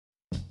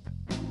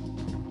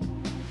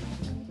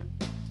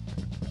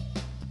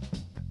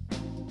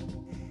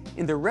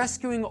In the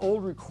Rescuing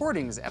Old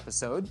Recordings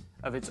episode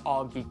of It's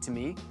All Geek to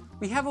Me,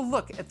 we have a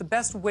look at the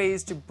best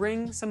ways to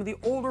bring some of the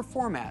older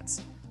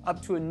formats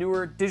up to a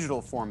newer digital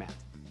format.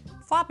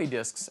 Floppy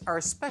disks are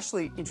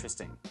especially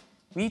interesting.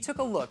 We took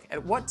a look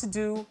at what to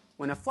do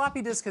when a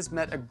floppy disk has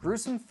met a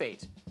gruesome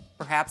fate,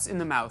 perhaps in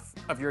the mouth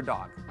of your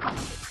dog.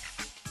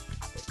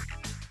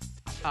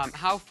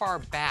 How far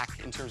back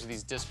in terms of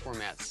these disk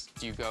formats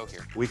do you go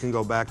here? We can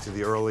go back to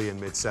the early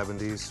and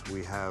mid-70s.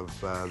 We have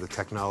the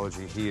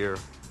technology here,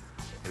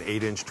 an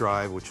 8-inch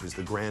drive, which was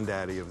the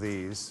granddaddy of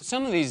these.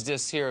 Some of these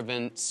disks here have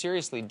been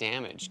seriously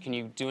damaged. Can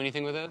you do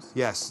anything with those?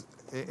 Yes.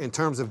 In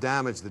terms of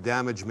damage, the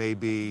damage may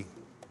be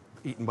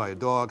eaten by a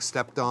dog,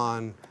 stepped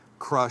on,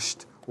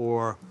 crushed,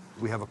 or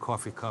we have a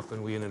coffee cup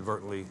and we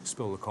inadvertently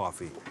spill the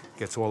coffee.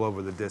 Gets all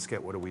over the diskette,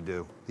 what do we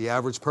do? The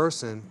average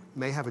person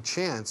may have a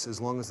chance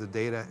as long as the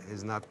data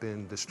has not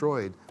been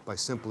destroyed by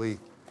simply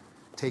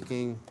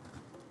taking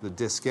the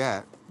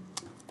diskette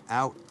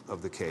out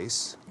of the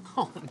case.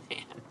 Oh,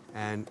 man.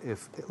 And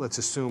if, let's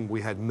assume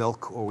we had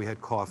milk or we had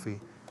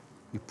coffee,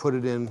 you put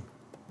it in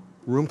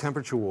room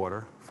temperature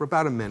water for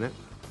about a minute,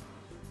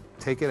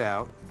 take it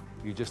out,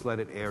 you just let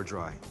it air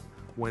dry.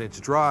 When it's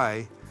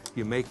dry,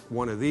 you make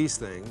one of these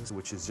things,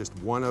 which is just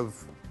one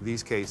of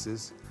these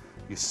cases.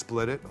 You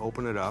split it,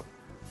 open it up,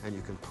 and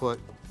you can put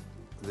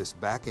this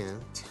back in.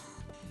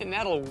 And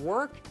that'll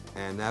work?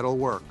 And that'll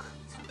work.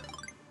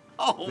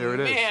 Oh, there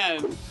it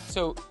man. is.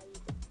 So,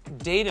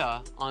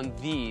 data on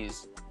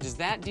these, does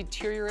that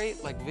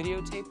deteriorate like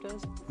videotape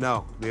does?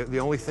 No, the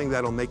only thing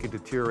that'll make it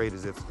deteriorate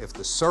is if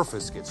the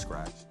surface gets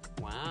scratched.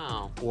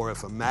 Wow. Or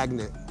if a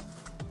magnet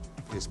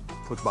is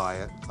put by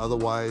it.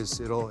 Otherwise,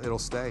 it'll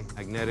stay.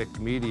 Magnetic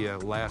media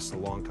lasts a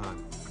long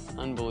time.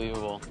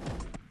 Unbelievable.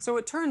 So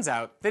it turns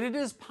out that it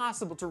is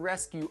possible to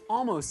rescue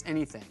almost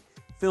anything.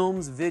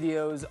 Films,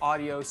 videos,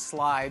 audio,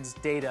 slides,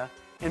 data,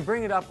 and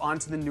bring it up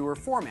onto the newer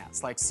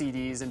formats like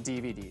CDs and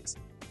DVDs.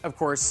 Of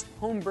course,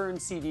 home-burned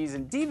CDs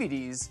and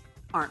DVDs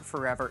aren't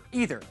forever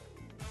either.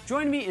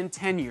 Join me in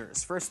 10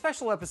 years for a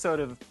special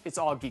episode of It's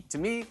All Geek to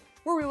Me,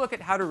 where we look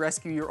at how to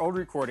rescue your old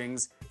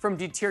recordings from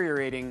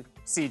deteriorating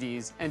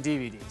CDs and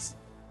DVDs.